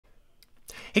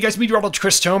Hey guys, Meteorologist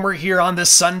Chris Tomer here on this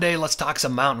Sunday. Let's talk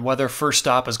some mountain weather. First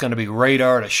stop is going to be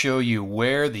radar to show you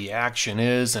where the action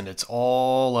is, and it's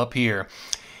all up here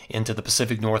into the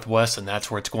Pacific Northwest, and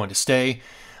that's where it's going to stay.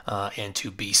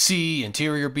 Into BC,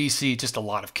 interior BC, just a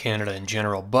lot of Canada in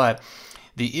general. But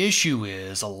the issue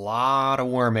is a lot of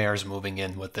warm air is moving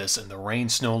in with this, and the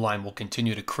rain-snow line will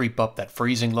continue to creep up that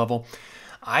freezing level.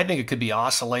 I think it could be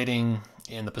oscillating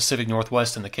in the Pacific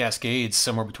Northwest and the Cascades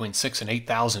somewhere between 6,000 and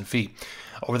 8,000 feet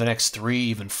over the next 3,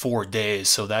 even 4 days.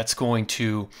 So that's going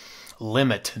to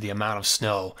limit the amount of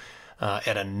snow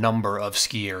at a number of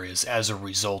ski areas as a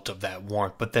result of that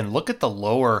warmth. But then look at the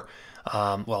lower,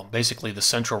 basically the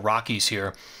central Rockies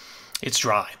here. It's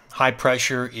dry. High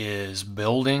pressure is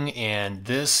building, and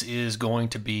this is going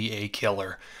to be a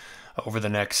killer over the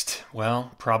next,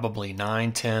 probably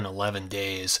 9, 10, 11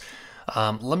 days.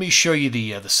 Let me show you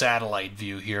the satellite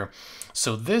view here.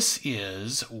 So this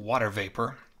is water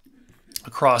vapor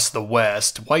across the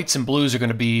west. Whites and blues are going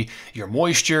to be your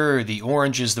moisture, the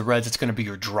oranges, the reds, it's going to be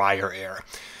your drier air.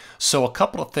 So a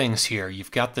couple of things here. You've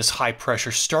got this high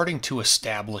pressure starting to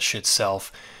establish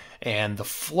itself, and the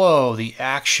flow, the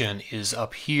action is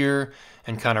up here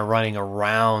and kind of running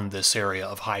around this area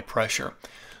of high pressure.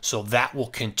 So that will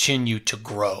continue to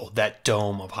grow, that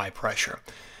dome of high pressure.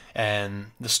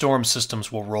 And the storm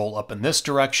systems will roll up in this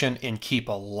direction and keep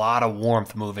a lot of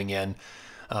warmth moving in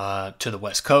to the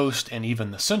west coast and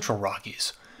even the central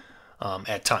Rockies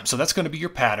at times. So that's going to be your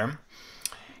pattern.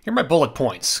 Here are my bullet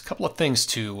points. A couple of things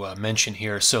to mention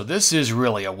here. So this is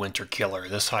really a winter killer,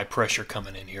 this high pressure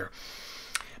coming in here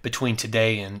between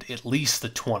today and at least the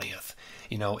 20th.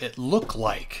 You know, it looked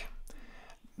like,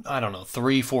 I don't know,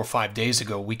 3, 4, 5 days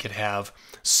ago we could have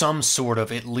some sort of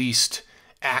at least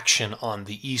action on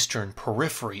the eastern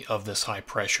periphery of this high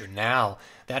pressure. Now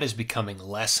that is becoming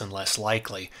less and less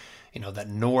likely. You know, that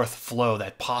north flow,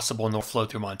 that possible north flow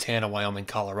through Montana, Wyoming,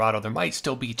 Colorado, there might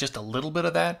still be just a little bit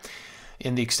of that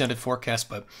in the extended forecast,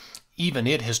 but even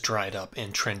it has dried up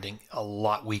and trending a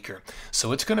lot weaker.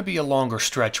 So it's going to be a longer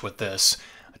stretch with this.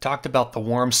 I talked about the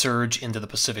warm surge into the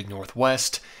Pacific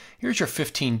Northwest. Here's your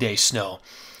 15-day snow.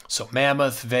 So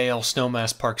Mammoth, Vail,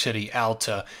 Snowmass, Park City,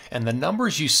 Alta, and the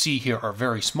numbers you see here are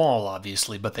very small,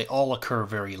 obviously, but they all occur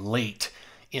very late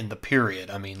in the period.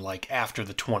 I mean, like after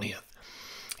the 20th.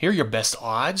 Here are your best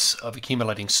odds of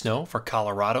accumulating snow for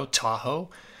Colorado, Tahoe,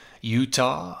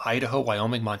 Utah, Idaho,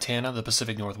 Wyoming, Montana, the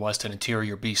Pacific Northwest, and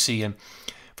interior BC. And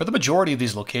for the majority of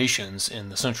these locations in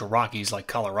the Central Rockies, like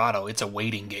Colorado, it's a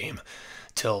waiting game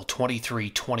till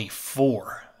 23,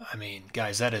 24. I mean,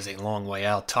 guys, that is a long way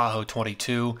out. Tahoe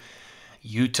 22,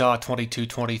 Utah 22,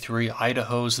 23,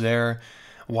 Idaho's there.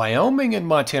 Wyoming and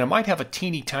Montana might have a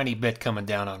teeny tiny bit coming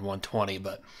down on 120,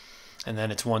 and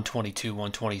then it's 122,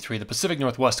 123. The Pacific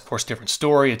Northwest, of course, different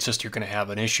story. It's just you're going to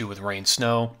have an issue with rain,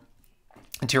 snow.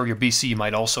 Interior BC, you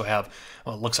might also have,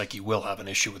 well, it looks like you will have an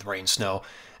issue with rain, snow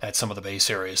at some of the base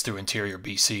areas through interior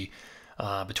BC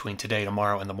between today,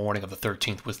 tomorrow, and the morning of the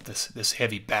 13th with this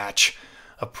heavy batch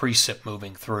of precip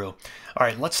moving through. All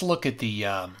right, let's look at the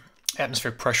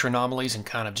atmospheric pressure anomalies and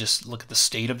kind of just look at the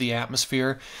state of the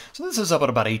atmosphere. So this is up at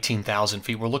about 18,000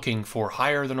 feet. We're looking for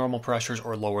higher than normal pressures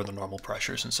or lower than normal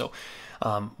pressures. And so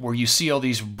where you see all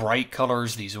these bright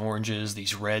colors, these oranges,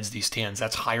 these reds, these tans,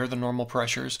 that's higher than normal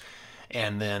pressures.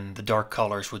 And then the dark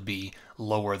colors would be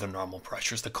lower than normal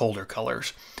pressures, the colder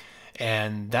colors.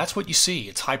 And that's what you see.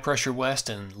 It's high pressure west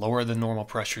and lower than normal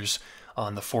pressures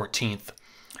on the 14th.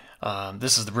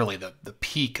 This is really the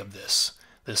peak of this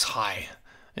high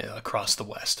across the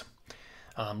west.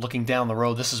 Looking down the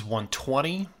road, this is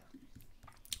 120.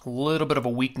 A little bit of a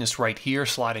weakness right here,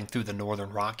 sliding through the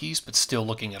northern Rockies, but still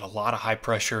looking at a lot of high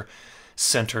pressure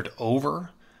centered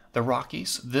over the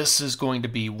Rockies. This is going to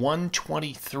be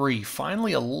 123.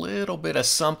 Finally, a little bit of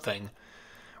something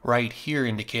right here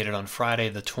indicated on Friday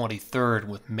the 23rd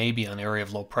with maybe an area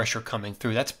of low pressure coming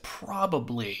through. That's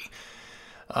probably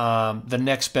the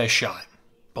next best shot,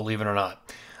 believe it or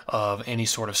not, of any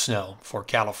sort of snow for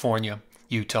California,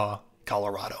 Utah,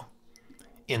 Colorado,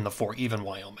 even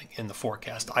Wyoming in the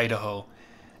forecast, Idaho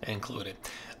included.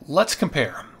 Let's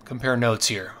compare notes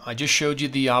here. I just showed you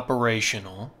the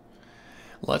operational.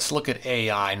 Let's look at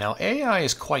AI. Now AI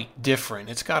is quite different.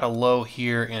 It's got a low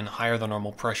here and higher than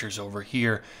normal pressures over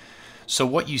here. So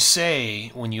what you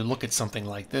say when you look at something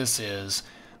like this is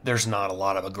there's not a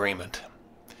lot of agreement.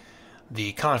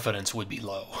 The confidence would be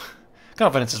low.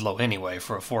 Confidence is low anyway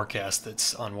for a forecast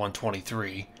that's on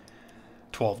 123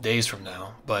 12 days from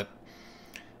now, but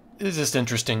it's just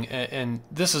interesting, and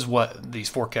this is what these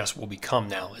forecasts will become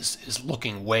now, is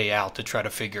looking way out to try to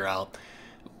figure out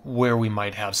where we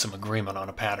might have some agreement on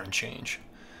a pattern change.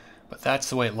 But that's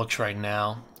the way it looks right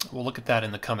now. We'll look at that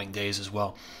in the coming days as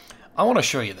well. I want to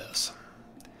show you this.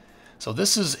 So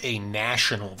this is a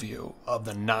national view of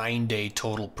the 9-day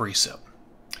total precip.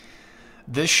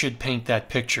 This should paint that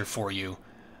picture for you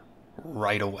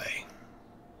right away.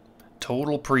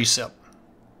 Total precip.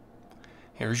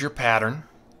 Here's your pattern.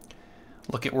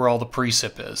 Look at where all the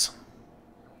precip is.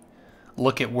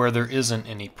 Look at where there isn't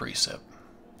any precip.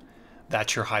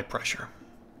 That's your high pressure.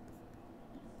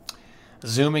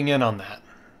 Zooming in on that.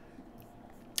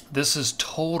 This is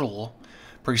total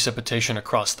precipitation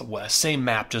across the west. Same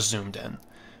map, just zoomed in,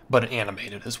 but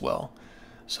animated as well.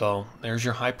 So there's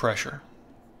your high pressure.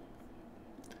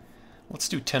 Let's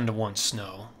do 10-to-1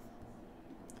 snow.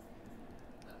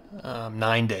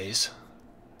 9 days.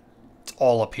 It's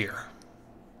all up here.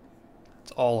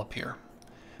 It's all up here,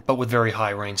 but with very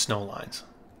high rain snow lines.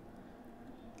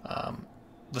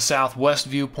 The southwest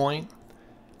viewpoint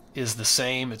is the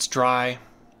same. It's dry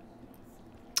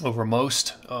over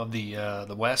most of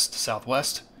the west,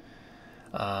 southwest.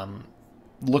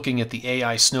 Looking at the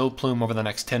AI snow plume over the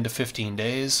next 10 to 15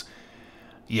 days,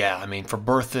 yeah, I mean, for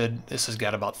Berthoud, this has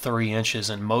got about 3 inches,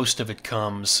 and most of it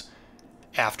comes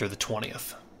after the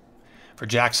 20th. For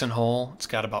Jackson Hole, it's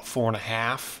got about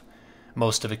 4.5.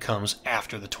 Most of it comes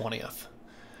after the 20th.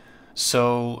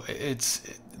 So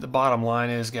the bottom line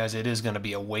is, guys, it is going to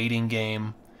be a waiting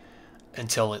game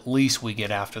until at least we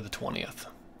get after the 20th.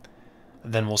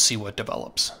 Then we'll see what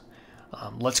develops.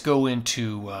 Let's go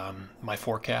into my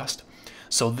forecast.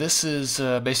 So this is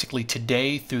basically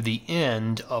today through the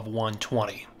end of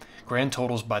 120. Grand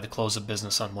totals by the close of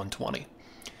business on 120.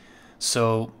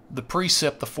 So the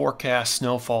precip, the forecast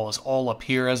snowfall is all up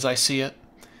here as I see it.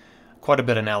 Quite a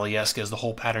bit in Alyeska as the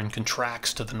whole pattern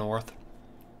contracts to the north.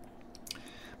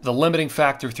 The limiting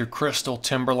factor through Crystal,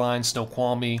 Timberline,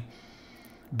 Snoqualmie,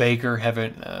 Baker,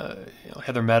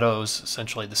 Heather Meadows,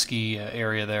 essentially the ski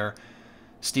area there,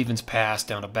 Stevens Pass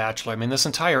down to Bachelor. I mean, this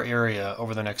entire area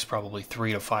over the next probably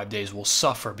 3 to 5 days will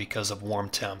suffer because of warm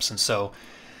temps, and so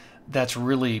that's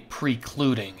really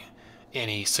precluding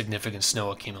any significant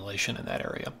snow accumulation in that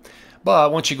area.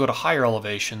 But once you go to higher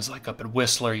elevations, like up at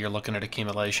Whistler, you're looking at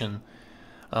accumulation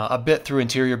a bit through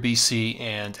interior BC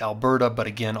and Alberta, but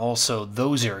again, also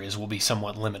those areas will be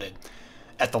somewhat limited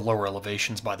at the lower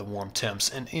elevations by the warm temps.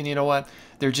 And you know what?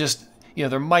 They're just,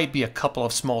 there might be a couple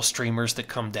of small streamers that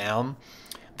come down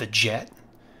the jet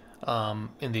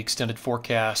in the extended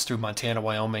forecast through Montana,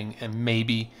 Wyoming, and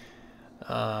maybe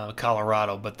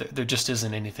Colorado, but there just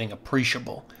isn't anything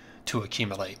appreciable to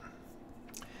accumulate.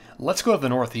 Let's go to the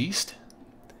northeast.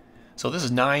 So this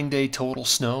is 9-day total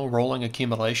snow, rolling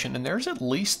accumulation, and there's at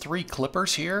least 3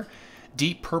 clippers here.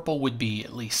 Deep purple would be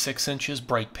at least 6 inches,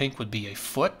 bright pink would be a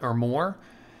foot or more.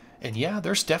 And yeah,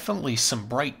 there's definitely some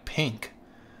bright pink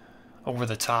over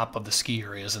the top of the ski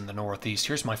areas in the northeast.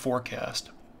 Here's my forecast.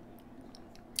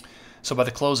 So by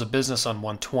the close of business on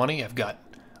 120, I've got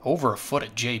over a foot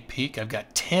at Jay Peak. I've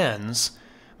got 10s,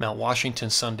 Mount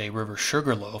Washington, Sunday River,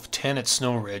 Sugarloaf, 10 at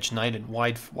Snow Ridge, 9 at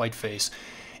Whiteface,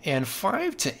 and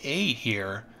 5 to 8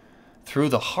 here through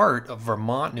the heart of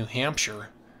Vermont, New Hampshire.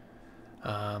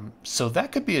 So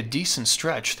that could be a decent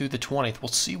stretch through the 20th. We'll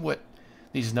see what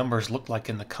these numbers look like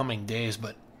in the coming days,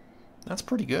 but that's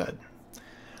pretty good.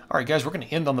 All right, guys, we're going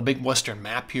to end on the big western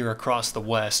map here across the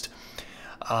west.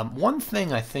 One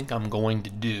thing I think I'm going to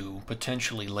do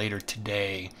potentially later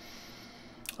today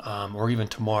or even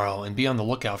tomorrow, and be on the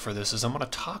lookout for this, is I'm going to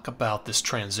talk about this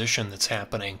transition that's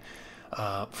happening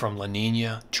from La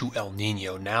Nina to El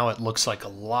Nino. Now it looks like a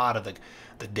lot of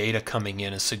the data coming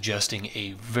in is suggesting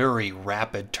a very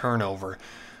rapid turnover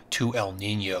to El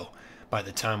Nino by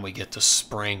the time we get to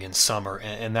spring and summer,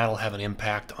 and that'll have an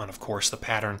impact on, of course, the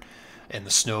pattern and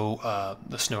the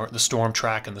storm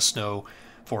track and the snow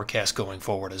forecast going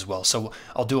forward as well. So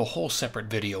I'll do a whole separate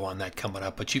video on that coming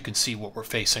up, but you can see what we're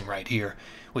facing right here.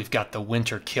 We've got the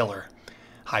winter killer,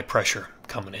 high pressure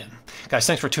coming in. Guys,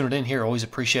 thanks for tuning in here. Always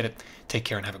appreciate it. Take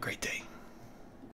care and have a great day.